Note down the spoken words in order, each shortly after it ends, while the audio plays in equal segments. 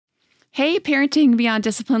Hey, Parenting Beyond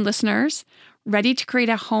Discipline listeners. Ready to create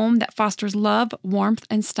a home that fosters love, warmth,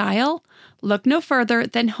 and style? Look no further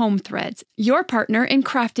than Home Threads, your partner in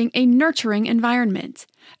crafting a nurturing environment.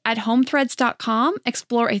 At HomeThreads.com,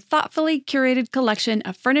 explore a thoughtfully curated collection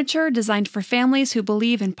of furniture designed for families who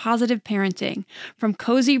believe in positive parenting. From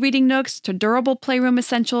cozy reading nooks to durable playroom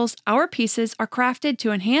essentials, our pieces are crafted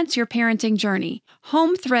to enhance your parenting journey.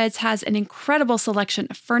 Home Threads has an incredible selection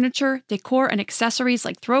of furniture, decor, and accessories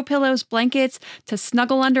like throw pillows, blankets, to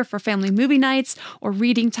snuggle under for family movie nights or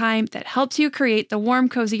reading time that helps you create the warm,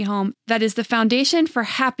 cozy home that is the foundation for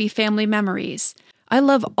happy family memories. I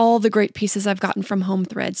love all the great pieces I've gotten from Home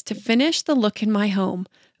Threads to finish the look in my home.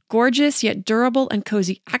 Gorgeous yet durable and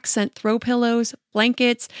cozy accent throw pillows,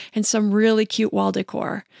 blankets, and some really cute wall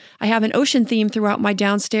decor. I have an ocean theme throughout my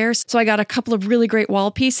downstairs, so I got a couple of really great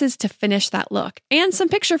wall pieces to finish that look, and some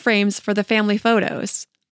picture frames for the family photos.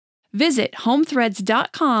 Visit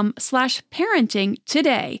homethreads.com/parenting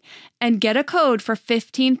today and get a code for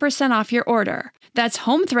 15% off your order. That's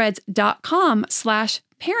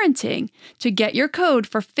homethreads.com/parenting to get your code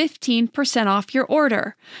for 15% off your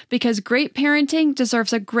order, because great parenting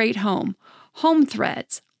deserves a great home. Home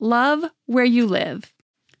Threads. Love where you live.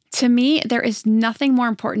 To me, there is nothing more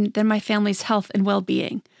important than my family's health and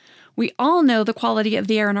well-being. We all know the quality of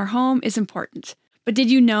the air in our home is important. But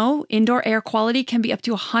did you know indoor air quality can be up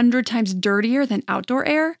to 100 times dirtier than outdoor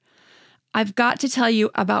air? I've got to tell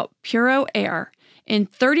you about Puro Air. In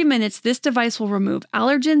 30 minutes, this device will remove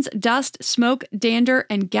allergens, dust, smoke, dander,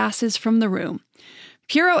 and gases from the room.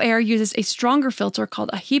 Puro Air uses a stronger filter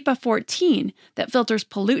called a HEPA 14 that filters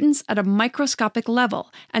pollutants at a microscopic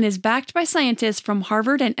level and is backed by scientists from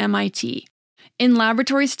Harvard and MIT. In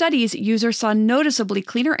laboratory studies, users saw noticeably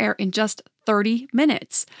cleaner air in just 30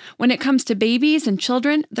 minutes. When it comes to babies and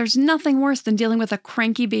children, there's nothing worse than dealing with a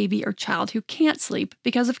cranky baby or child who can't sleep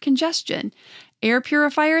because of congestion. Air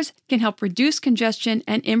purifiers can help reduce congestion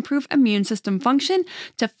and improve immune system function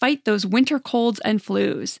to fight those winter colds and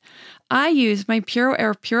flus. I use my Puro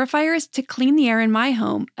Air purifiers to clean the air in my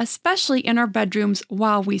home, especially in our bedrooms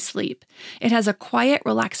while we sleep. It has a quiet,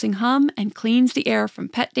 relaxing hum and cleans the air from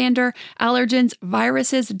pet dander, allergens,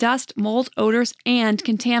 viruses, dust, mold, odors, and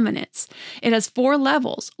contaminants. It has 4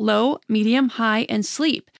 levels: low, medium, high, and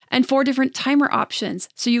sleep, and 4 different timer options,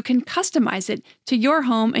 so you can customize it to your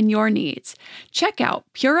home and your needs. Check out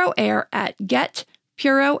Puro Air at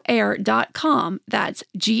getpuroair.com. That's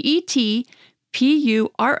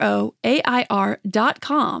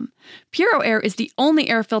GETPUROAIR.com. Puro Air is the only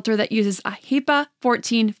air filter that uses a HEPA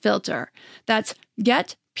 14 filter. That's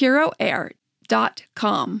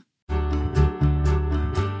getpuroair.com.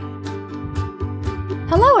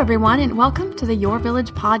 Hello, everyone, and welcome to the Your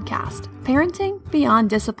Village podcast, Parenting Beyond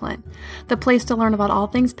Discipline, the place to learn about all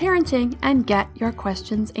things parenting and get your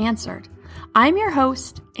questions answered. I'm your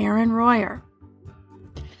host, Erin Royer.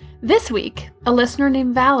 This week, a listener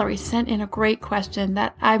named Valerie sent in a great question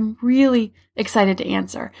that I'm really excited to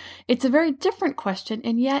answer. It's a very different question,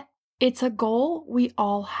 and yet it's a goal we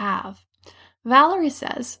all have. Valerie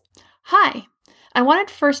says, "Hi. I wanted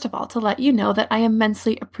first of all to let you know that I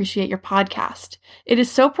immensely appreciate your podcast. It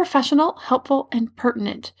is so professional, helpful, and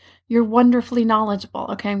pertinent. You're wonderfully knowledgeable."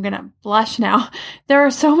 Okay, I'm going to blush now. There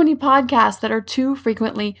are so many podcasts that are too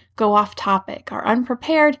frequently go off topic, are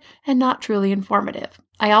unprepared, and not truly informative.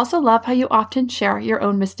 I also love how you often share your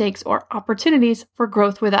own mistakes or opportunities for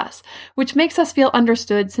growth with us, which makes us feel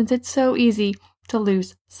understood since it's so easy to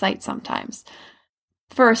lose sight sometimes.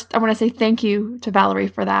 First, I want to say thank you to Valerie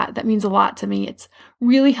for that. That means a lot to me. It's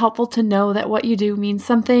really helpful to know that what you do means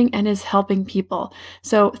something and is helping people.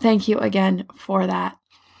 So thank you again for that.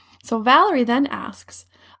 So Valerie then asks,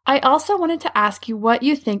 I also wanted to ask you what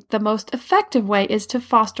you think the most effective way is to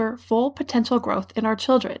foster full potential growth in our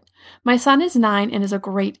children. My son is 9 and is a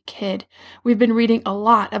great kid. We've been reading a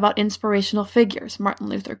lot about inspirational figures: Martin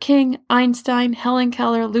Luther King, Einstein, Helen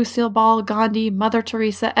Keller, Lucille Ball, Gandhi, Mother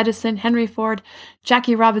Teresa, Edison, Henry Ford,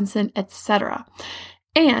 Jackie Robinson, etc.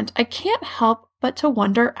 And I can't help but to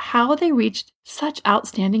wonder how they reached such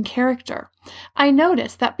outstanding character. I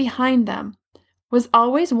noticed that behind them was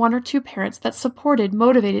always 1 or 2 parents that supported,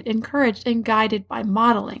 motivated, encouraged, and guided by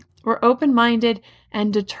modeling, were open-minded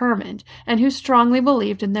and determined, and who strongly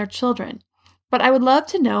believed in their children. But I would love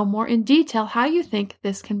to know more in detail how you think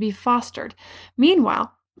this can be fostered.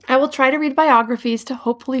 Meanwhile, I will try to read biographies to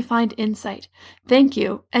hopefully find insight. Thank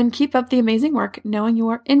you, and keep up the amazing work, knowing you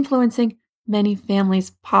are influencing many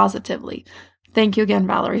families positively. Thank you again,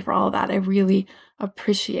 Valerie, for all of that. I really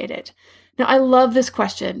appreciate it. Now, I love this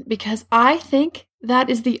question because I think that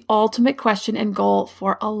is the ultimate question and goal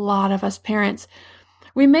for a lot of us parents.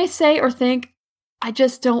 We may say or think, I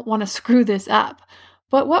just don't want to screw this up.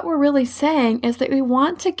 But what we're really saying is that we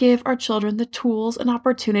want to give our children the tools and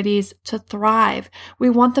opportunities to thrive. We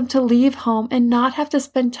want them to leave home and not have to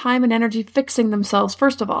spend time and energy fixing themselves,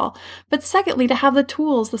 first of all, but secondly, to have the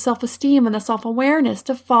tools, the self-esteem, and the self-awareness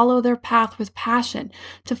to follow their path with passion,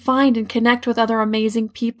 to find and connect with other amazing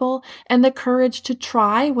people, and the courage to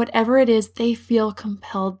try whatever it is they feel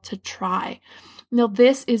compelled to try. Now,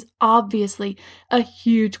 this is obviously a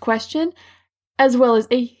huge question, as well as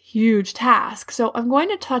a huge task. So I'm going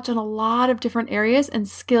to touch on a lot of different areas and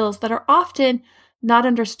skills that are often not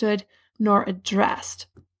understood nor addressed.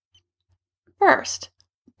 First,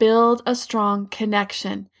 build a strong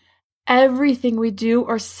connection. Everything we do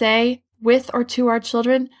or say with or to our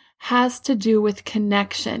children has to do with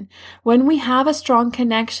connection. When we have a strong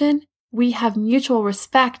connection, we have mutual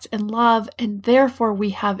respect and love, and therefore we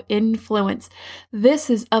have influence. This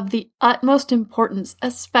is of the utmost importance,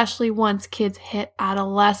 especially once kids hit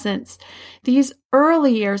adolescence. These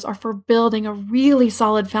early years are for building a really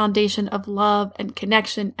solid foundation of love and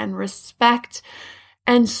connection and respect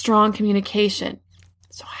and strong communication.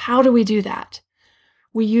 So how do we do that?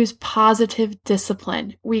 We use positive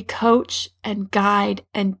discipline. We coach and guide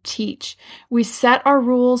and teach. We set our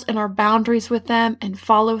rules and our boundaries with them and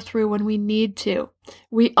follow through when we need to.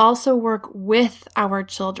 We also work with our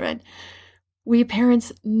children. We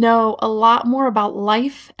parents know a lot more about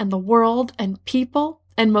life and the world and people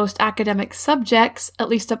and most academic subjects, at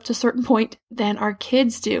least up to a certain point, than our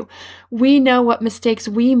kids do. We know what mistakes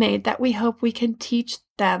we made that we hope we can teach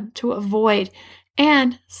them to avoid.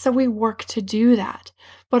 And so we work to do that.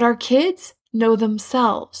 But our kids know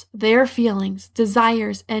themselves, their feelings,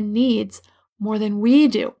 desires, and needs more than we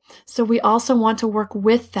do. So we also want to work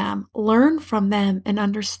with them, learn from them, and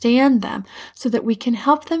understand them so that we can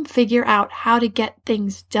help them figure out how to get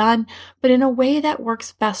things done, but in a way that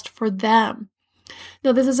works best for them.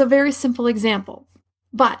 Now, this is a very simple example,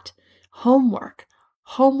 but homework.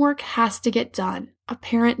 Homework has to get done. A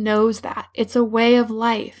parent knows that. It's a way of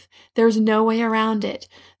life. There's no way around it.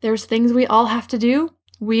 There's things we all have to do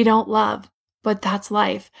we don't love, but that's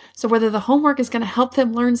life. So whether the homework is going to help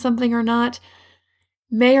them learn something or not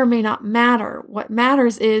may or may not matter. What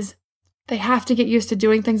matters is they have to get used to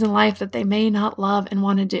doing things in life that they may not love and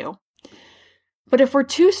want to do. But if we're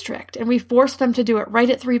too strict and we force them to do it right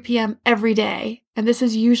at 3 p.m. every day, and this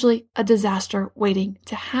is usually a disaster waiting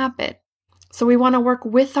to happen. So we want to work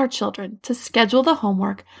with our children to schedule the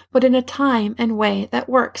homework, but in a time and way that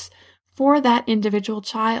works for that individual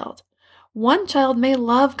child. One child may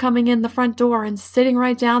love coming in the front door and sitting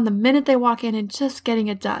right down the minute they walk in and just getting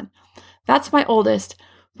it done. That's my oldest,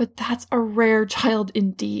 but that's a rare child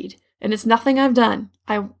indeed. And it's nothing I've done.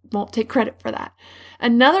 I won't take credit for that.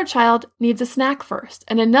 Another child needs a snack first,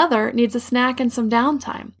 and another needs a snack and some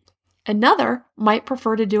downtime. Another might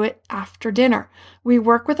prefer to do it after dinner. We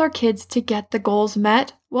work with our kids to get the goals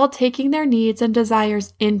met while taking their needs and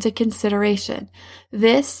desires into consideration.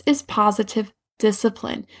 This is positive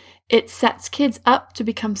discipline. It sets kids up to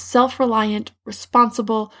become self-reliant,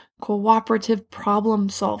 responsible, cooperative problem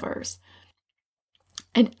solvers.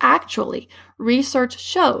 And actually, research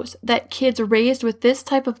shows that kids raised with this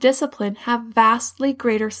type of discipline have vastly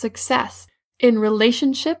greater success in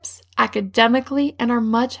relationships, academically, and are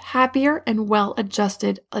much happier and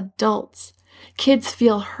well-adjusted adults. Kids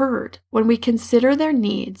feel heard when we consider their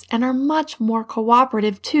needs and are much more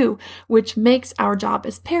cooperative too, which makes our job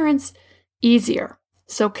as parents easier.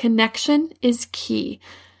 So connection is key.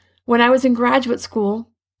 When I was in graduate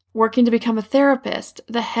school, working to become a therapist,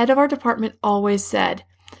 the head of our department always said,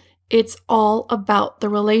 it's all about the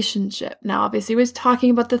relationship. Now, obviously, he was talking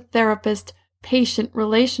about the therapist-patient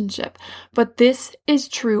relationship, but this is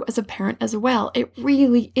true as a parent as well. It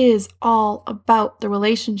really is all about the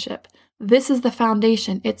relationship. This is the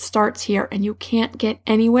foundation. It starts here, and you can't get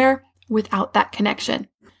anywhere without that connection.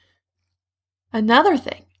 Another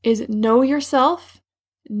thing is know yourself.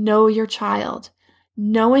 Know your child.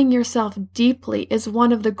 Knowing yourself deeply is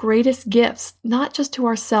one of the greatest gifts, not just to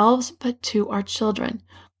ourselves, but to our children.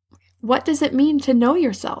 What does it mean to know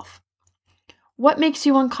yourself? What makes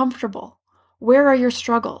you uncomfortable? Where are your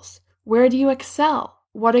struggles? Where do you excel?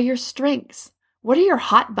 What are your strengths? What are your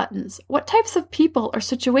hot buttons? What types of people or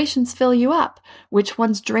situations fill you up? Which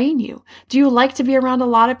ones drain you? Do you like to be around a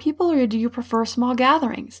lot of people or do you prefer small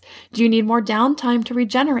gatherings? Do you need more downtime to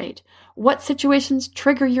regenerate? What situations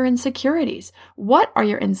trigger your insecurities? What are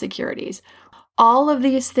your insecurities? All of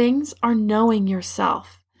these things are knowing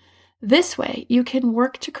yourself. This way, you can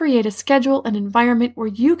work to create a schedule and environment where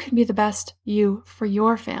you can be the best you for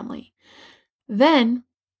your family. Then,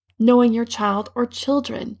 knowing your child or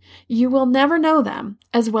children, you will never know them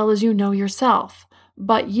as well as you know yourself.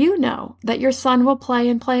 But you know that your son will play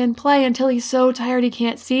and play and play until he's so tired he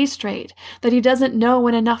can't see straight, that he doesn't know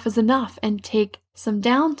when enough is enough and take some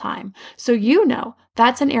downtime. So you know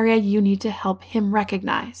that's an area you need to help him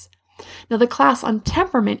recognize. Now, the class on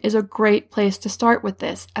temperament is a great place to start with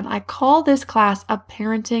this, and I call this class a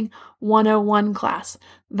Parenting 101 class,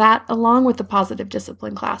 that along with the positive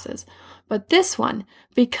discipline classes. But this one,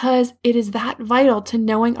 because it is that vital to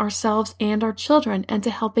knowing ourselves and our children and to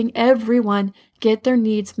helping everyone get their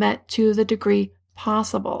needs met to the degree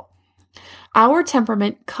possible. Our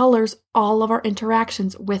temperament colors all of our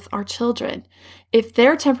interactions with our children. If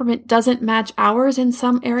their temperament doesn't match ours in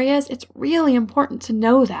some areas, it's really important to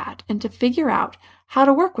know that and to figure out how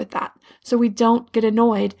to work with that so we don't get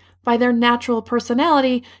annoyed by their natural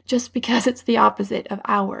personality just because it's the opposite of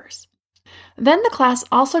ours. Then the class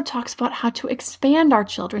also talks about how to expand our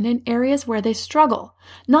children in areas where they struggle,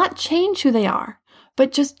 not change who they are,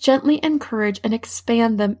 but just gently encourage and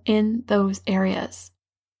expand them in those areas.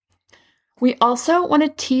 We also want to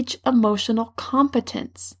teach emotional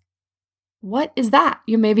competence. What is that,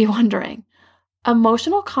 you may be wondering?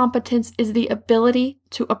 Emotional competence is the ability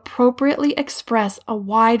to appropriately express a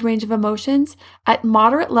wide range of emotions at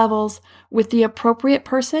moderate levels with the appropriate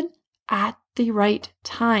person at the right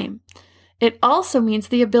time. It also means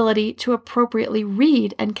the ability to appropriately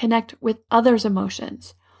read and connect with others'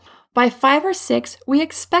 emotions. By 5 or 6, we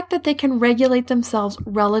expect that they can regulate themselves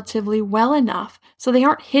relatively well enough so they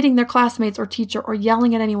aren't hitting their classmates or teacher or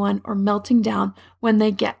yelling at anyone or melting down when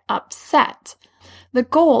they get upset. The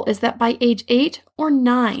goal is that by age 8 or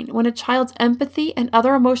 9, when a child's empathy and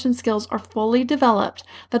other emotion skills are fully developed,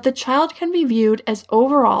 that the child can be viewed as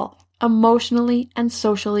overall emotionally and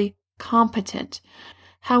socially competent.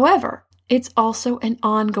 However, it's also an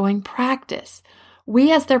ongoing practice.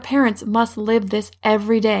 We as their parents must live this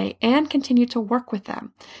every day and continue to work with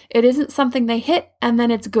them. It isn't something they hit and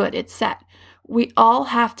then it's good, it's set. We all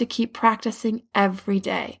have to keep practicing every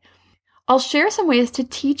day. I'll share some ways to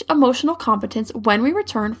teach emotional competence when we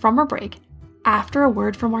return from our break after a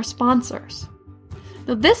word from our sponsors.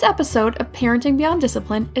 Now, this episode of Parenting Beyond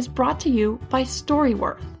Discipline is brought to you by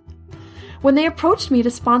Storyworth. When they approached me to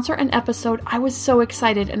sponsor an episode, I was so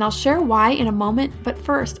excited, and I'll share why in a moment, but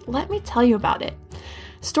first, let me tell you about it.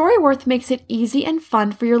 Storyworth makes it easy and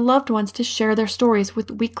fun for your loved ones to share their stories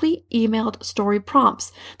with weekly emailed story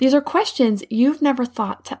prompts. These are questions you've never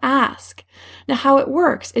thought to ask. Now, how it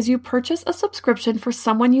works is you purchase a subscription for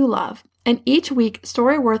someone you love, and each week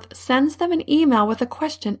Storyworth sends them an email with a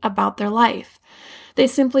question about their life. They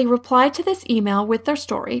simply reply to this email with their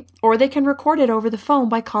story, or they can record it over the phone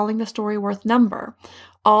by calling the Storyworth number.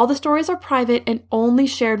 All the stories are private and only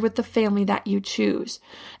shared with the family that you choose.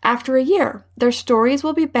 After a year, their stories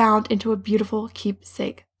will be bound into a beautiful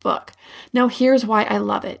keepsake book. Now, here's why I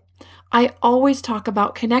love it. I always talk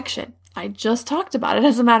about connection. I just talked about it,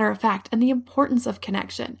 as a matter of fact, and the importance of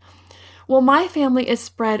connection. Well, my family is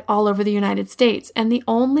spread all over the United States, and the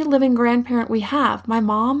only living grandparent we have, my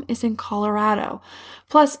mom, is in Colorado.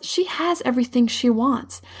 Plus, she has everything she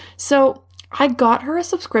wants. So I got her a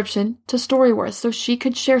subscription to Storyworth so she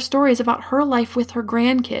could share stories about her life with her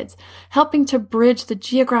grandkids, helping to bridge the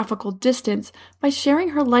geographical distance by sharing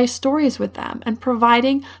her life stories with them and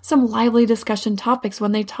providing some lively discussion topics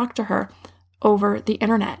when they talk to her over the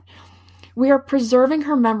internet. We are preserving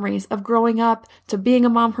her memories of growing up, to being a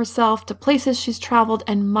mom herself, to places she's traveled,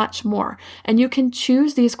 and much more. And you can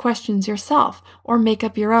choose these questions yourself or make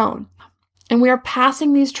up your own. And we are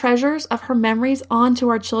passing these treasures of her memories on to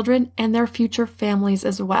our children and their future families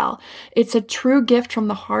as well. It's a true gift from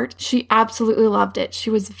the heart. She absolutely loved it. She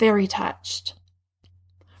was very touched.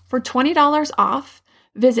 For $20 off,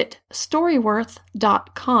 visit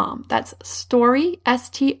Storyworth.com. That's story,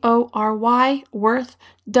 S-T-O-R-Y, worth,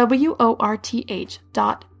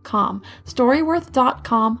 W-O-R-T-H.com.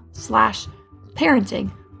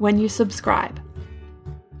 Storyworth.com/parenting when you subscribe.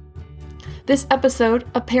 This episode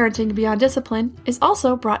of Parenting Beyond Discipline is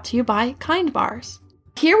also brought to you by Kind Bars.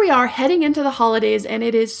 Here we are heading into the holidays, and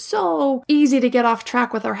it is so easy to get off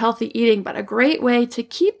track with our healthy eating, but a great way to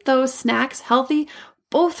keep those snacks healthy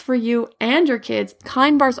both for you and your kids.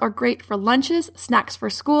 Kind Bars are great for lunches, snacks for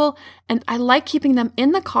school, and I like keeping them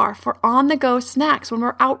in the car for on-the-go snacks when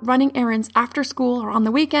we're out running errands after school or on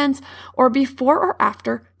the weekends or before or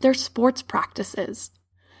after their sports practices.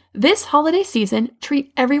 This holiday season,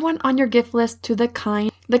 treat everyone on your gift list to the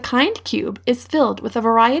Kind. The Kind Cube is filled with a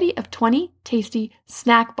variety of 20 tasty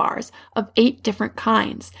snack bars of 8 different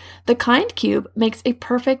kinds. The Kind Cube makes a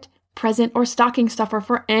perfect present, or stocking stuffer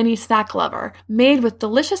for any snack lover. Made with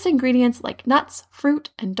delicious ingredients like nuts, fruit,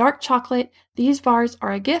 and dark chocolate, these bars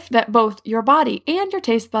are a gift that both your body and your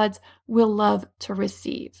taste buds will love to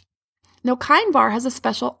receive. Now, Kind Bar has a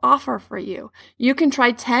special offer for you. You can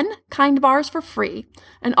try 10 Kind Bars for free,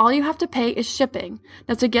 and all you have to pay is shipping.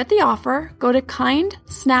 Now, to get the offer, go to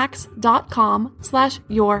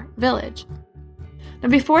kindsnacks.com/yourvillage. Now,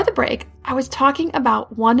 before the break, I was talking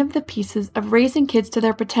about one of the pieces of raising kids to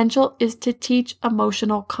their potential is to teach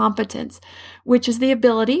emotional competence, which is the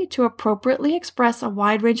ability to appropriately express a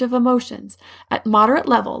wide range of emotions at moderate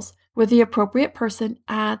levels with the appropriate person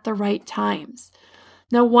at the right times.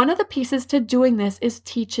 Now, one of the pieces to doing this is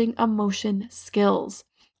teaching emotion skills.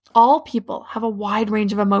 All people have a wide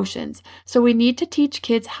range of emotions, so we need to teach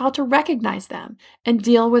kids how to recognize them and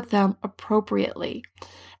deal with them appropriately.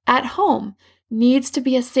 At home needs to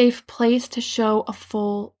be a safe place to show a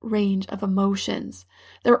full range of emotions.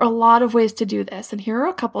 There are a lot of ways to do this, and here are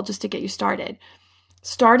a couple just to get you started.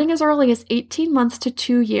 Starting as early as 18 months to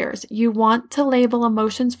 2 years, you want to label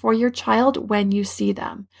emotions for your child when you see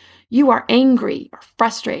them. You are angry or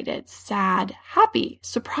frustrated, sad, happy,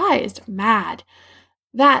 surprised, mad.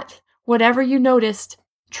 That, whatever you noticed,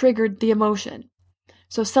 triggered the emotion.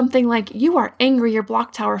 So something like, you are angry your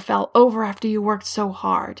block tower fell over after you worked so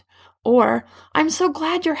hard. Or, I'm so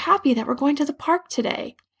glad you're happy that we're going to the park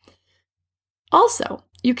today. Also,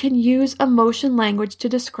 you can use emotion language to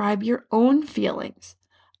describe your own feelings.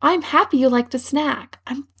 I'm happy you like the snack.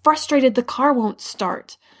 I'm frustrated the car won't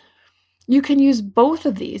start. You can use both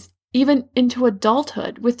of these, even into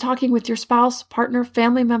adulthood, with talking with your spouse, partner,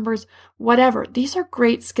 family members, whatever. These are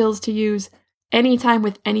great skills to use anytime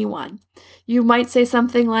with anyone. You might say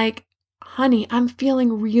something like, honey, I'm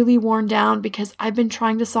feeling really worn down because I've been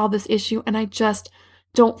trying to solve this issue and I just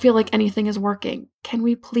don't feel like anything is working. Can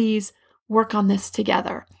we please work on this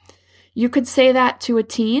together? You could say that to a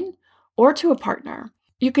teen or to a partner.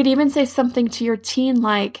 You could even say something to your teen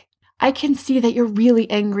like, I can see that you're really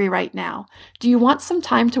angry right now. Do you want some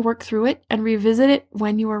time to work through it and revisit it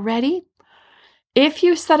when you are ready? If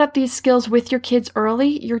you set up these skills with your kids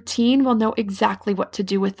early, your teen will know exactly what to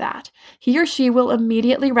do with that. He or she will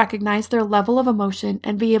immediately recognize their level of emotion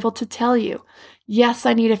and be able to tell you, yes,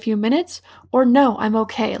 I need a few minutes, or no, I'm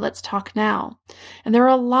okay, let's talk now. And there are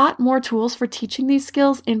a lot more tools for teaching these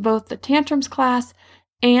skills in both the Tantrums class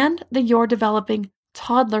and the You're Developing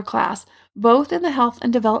Toddler class, both in the Health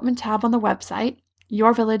and Development tab on the website,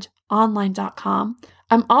 yourvillageonline.com.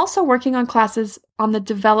 I'm also working on classes on the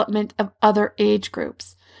development of other age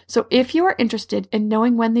groups. So if you are interested in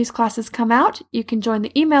knowing when these classes come out, you can join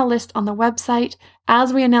the email list on the website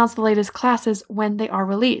as we announce the latest classes when they are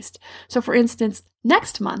released. So for instance,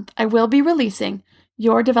 next month, I will be releasing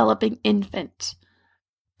You're Developing Infant.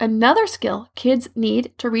 Another skill kids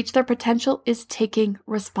need to reach their potential is taking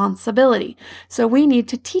responsibility. So we need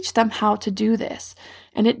to teach them how to do this.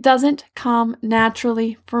 And it doesn't come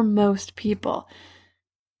naturally for most people.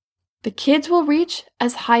 The kids will reach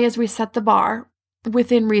as high as we set the bar,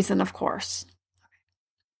 within reason, of course.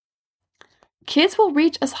 Kids will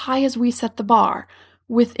reach as high as we set the bar,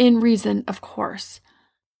 within reason, of course.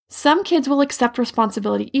 Some kids will accept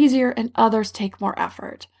responsibility easier and others take more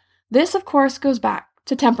effort. This, of course, goes back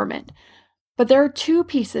to temperament. But there are two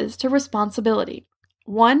pieces to responsibility.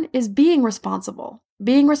 One is being responsible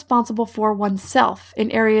for oneself in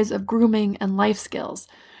areas of grooming and life skills.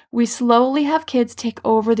 We slowly have kids take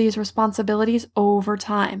over these responsibilities over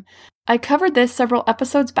time. I covered this several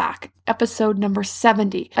episodes back, episode number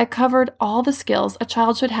 70. I covered all the skills a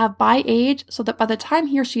child should have by age so that by the time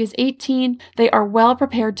he or she is 18, they are well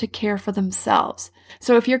prepared to care for themselves.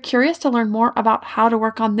 So if you're curious to learn more about how to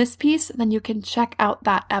work on this piece, then you can check out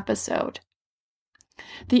that episode.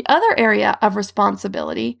 The other area of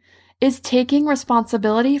responsibility is taking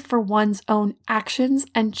responsibility for one's own actions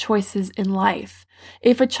and choices in life.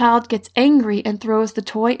 If a child gets angry and throws the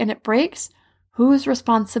toy and it breaks, whose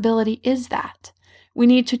responsibility is that? We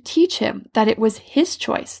need to teach him that it was his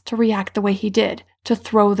choice to react the way he did, to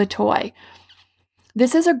throw the toy.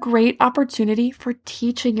 This is a great opportunity for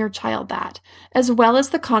teaching your child that, as well as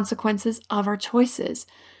the consequences of our choices.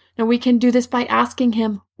 Now, we can do this by asking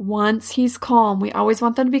him once he's calm. We always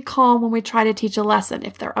want them to be calm when we try to teach a lesson.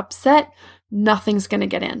 If they're upset, nothing's going to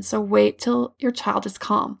get in. So wait till your child is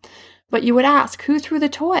calm. But you would ask, who threw the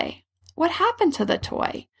toy? What happened to the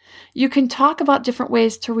toy? You can talk about different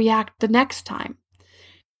ways to react the next time.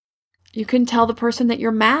 You can tell the person that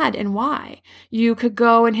you're mad and why. You could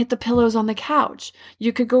go and hit the pillows on the couch.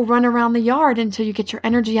 You could go run around the yard until you get your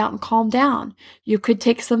energy out and calm down. You could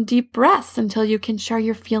take some deep breaths until you can share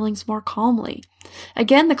your feelings more calmly.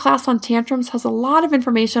 Again, the class on tantrums has a lot of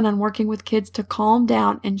information on working with kids to calm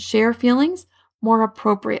down and share feelings more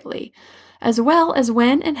appropriately, as well as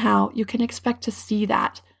when and how you can expect to see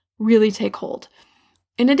that really take hold.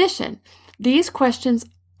 In addition, these questions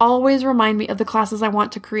always remind me of the classes I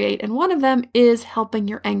want to create, and one of them is Helping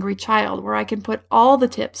Your Angry Child, where I can put all the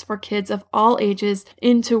tips for kids of all ages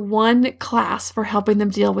into one class for helping them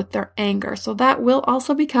deal with their anger. So that will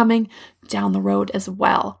also be coming down the road as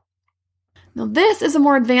well. Now, this is a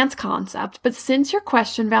more advanced concept, but since your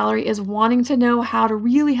question, Valerie, is wanting to know how to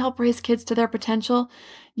really help raise kids to their potential,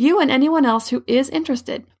 you and anyone else who is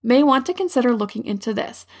interested may want to consider looking into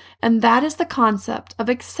this, and that is the concept of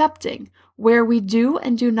accepting where we do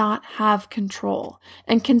and do not have control,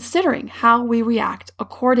 and considering how we react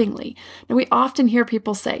accordingly. Now, we often hear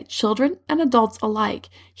people say, children and adults alike,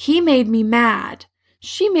 he made me mad,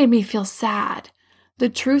 she made me feel sad. The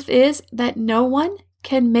truth is that no one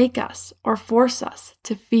can make us or force us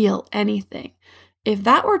to feel anything. If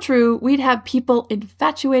that were true, we'd have people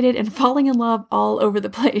infatuated and falling in love all over the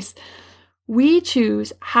place. We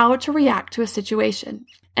choose how to react to a situation.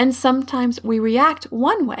 And sometimes we react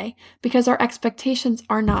one way because our expectations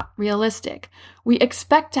are not realistic. We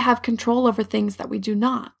expect to have control over things that we do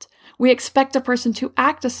not. We expect a person to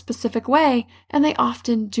act a specific way, and they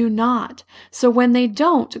often do not. So when they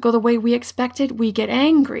don't go the way we expected, we get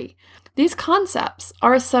angry. These concepts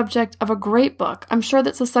are a subject of a great book. I'm sure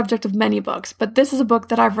that's the subject of many books, but this is a book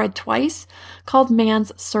that I've read twice called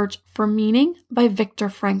Man's Search for Meaning by Viktor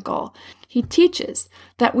Frankl. He teaches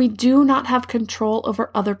that we do not have control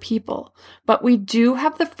over other people, but we do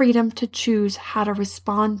have the freedom to choose how to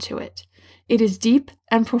respond to it. It is deep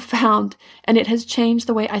and profound, and it has changed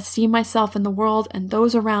the way I see myself in the world and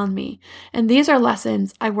those around me. And these are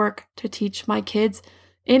lessons I work to teach my kids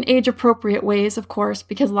in age-appropriate ways, of course,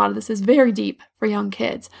 because a lot of this is very deep for young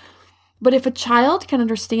kids. But if a child can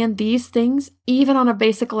understand these things, even on a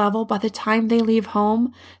basic level, by the time they leave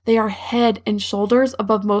home, they are head and shoulders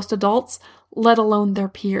above most adults, let alone their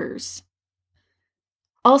peers.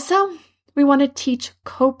 Also, we want to teach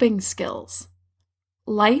coping skills.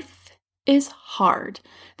 Life is hard.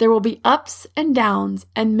 There will be ups and downs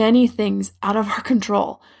and many things out of our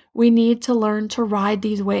control. We need to learn to ride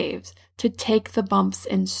these waves, to take the bumps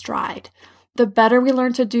in stride. The better we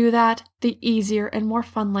learn to do that, the easier and more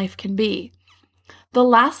fun life can be. The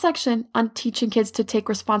last section on teaching kids to take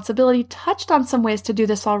responsibility touched on some ways to do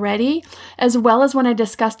this already, as well as when I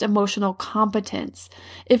discussed emotional competence.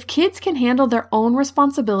 If kids can handle their own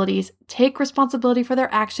responsibilities, take responsibility for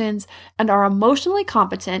their actions, and are emotionally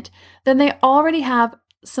competent, then they already have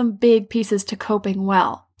some big pieces to coping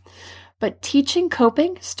well. But teaching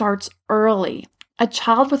coping starts early. A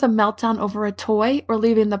child with a meltdown over a toy or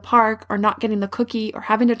leaving the park or not getting the cookie or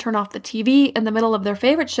having to turn off the TV in the middle of their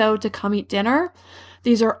favorite show to come eat dinner,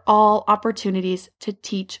 these are all opportunities to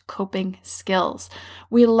teach coping skills.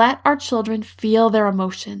 We let our children feel their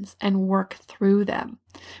emotions and work through them.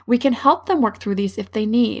 We can help them work through these if they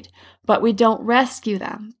need, but we don't rescue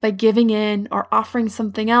them by giving in or offering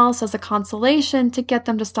something else as a consolation to get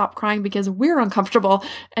them to stop crying because we're uncomfortable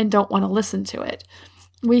and don't want to listen to it.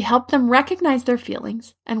 We help them recognize their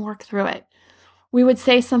feelings and work through it. We would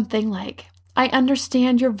say something like, I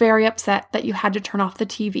understand you're very upset that you had to turn off the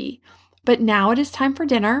TV, but now it is time for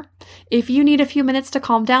dinner. If you need a few minutes to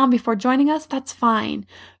calm down before joining us, that's fine,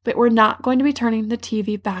 but we're not going to be turning the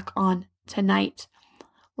TV back on tonight.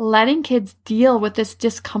 Letting kids deal with this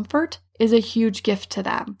discomfort is a huge gift to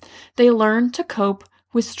them. They learn to cope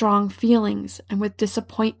with strong feelings and with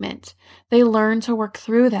disappointment. They learn to work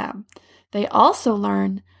through them. They also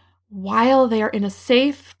learn while they are in a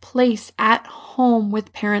safe place at home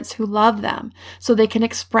with parents who love them, so they can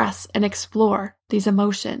express and explore these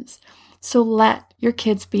emotions. So let your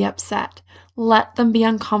kids be upset. Let them be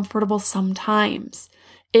uncomfortable sometimes.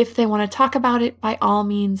 If they want to talk about it, by all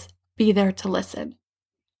means, be there to listen.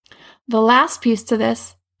 The last piece to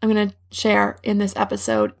this I'm going to share in this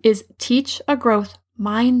episode is teach a growth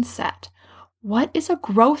mindset. What is a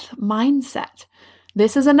growth mindset?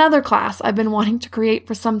 This is another class I've been wanting to create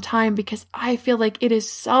for some time because I feel like it is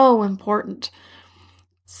so important.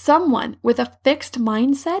 Someone with a fixed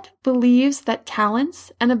mindset believes that talents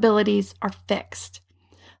and abilities are fixed.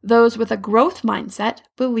 Those with a growth mindset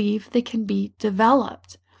believe they can be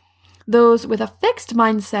developed. Those with a fixed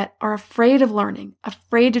mindset are afraid of learning,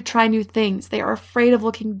 afraid to try new things. They are afraid of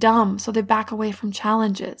looking dumb, so they back away from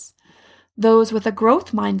challenges. Those with a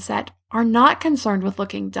growth mindset are not concerned with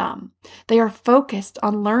looking dumb. They are focused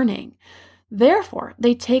on learning. Therefore,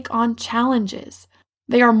 they take on challenges.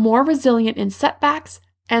 They are more resilient in setbacks,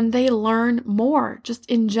 and they learn more just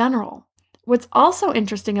in general. What's also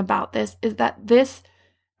interesting about this is that this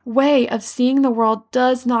way of seeing the world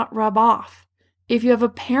does not rub off. If you have a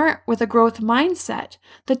parent with a growth mindset,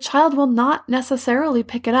 the child will not necessarily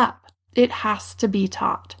pick it up. It has to be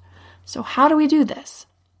taught. So how do we do this?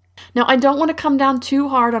 Now, I don't want to come down too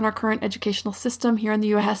hard on our current educational system here in the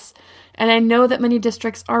U.S., and I know that many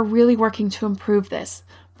districts are really working to improve this,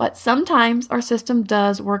 but sometimes our system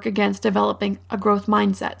does work against developing a growth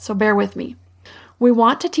mindset, so bear with me. We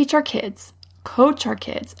want to teach our kids, coach our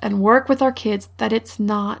kids, and work with our kids that it's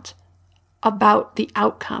not about the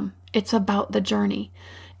outcome. It's about the journey.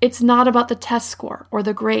 It's not about the test score or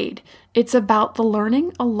the grade. It's about the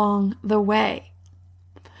learning along the way.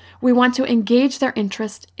 We want to engage their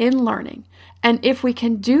interest in learning. And if we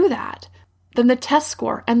can do that, then the test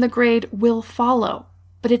score and the grade will follow.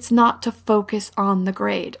 But it's not to focus on the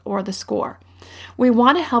grade or the score. We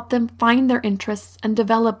want to help them find their interests and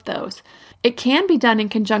develop those. It can be done in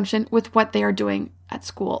conjunction with what they are doing at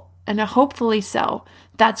school. And hopefully so.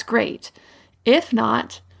 That's great. If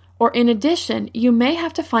not, or in addition, you may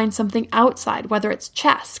have to find something outside, whether it's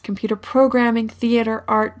chess, computer programming, theater,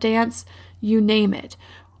 art, dance, you name it.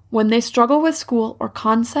 When they struggle with school or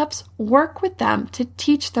concepts, work with them to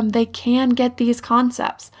teach them they can get these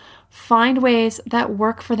concepts. Find ways that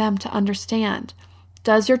work for them to understand.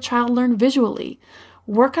 Does your child learn visually?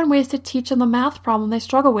 Work on ways to teach them the math problem they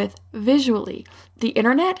struggle with visually. The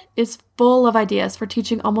internet is full of ideas for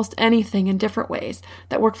teaching almost anything in different ways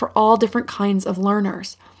that work for all different kinds of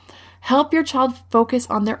learners. Help your child focus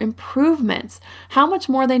on their improvements, how much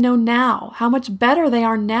more they know now, how much better they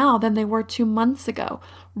are now than they were 2 months ago,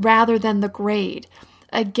 rather than the grade.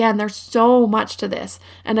 Again, there's so much to this,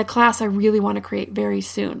 and a class I really want to create very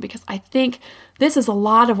soon, because I think this is a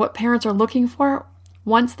lot of what parents are looking for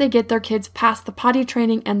once they get their kids past the potty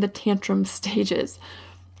training and the tantrum stages.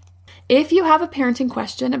 If you have a parenting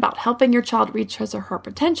question about helping your child reach his or her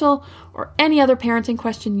potential, or any other parenting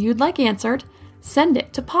question you'd like answered, send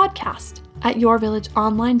it to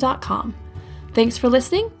podcast@yourvillageonline.com. Thanks for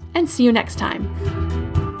listening, and see you next time.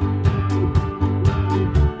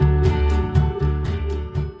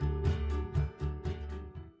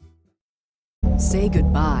 Say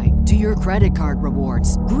goodbye to your credit card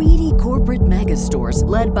rewards. Greedy corporate mega stores,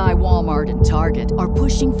 led by Walmart and Target, are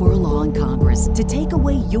pushing for a law in Congress to take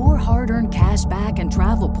away your hard-earned cash back and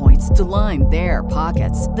travel points to line their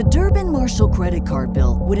pockets. The Durbin-Marshall credit card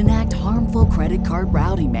bill would enact harmful credit card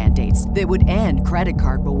routing mandates that would end credit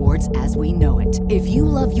card rewards as we know it. If you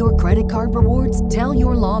love your credit card rewards, tell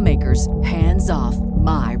your lawmakers, hands off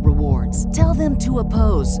my rewards. Tell them to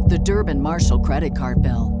oppose the Durbin-Marshall credit card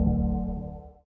bill.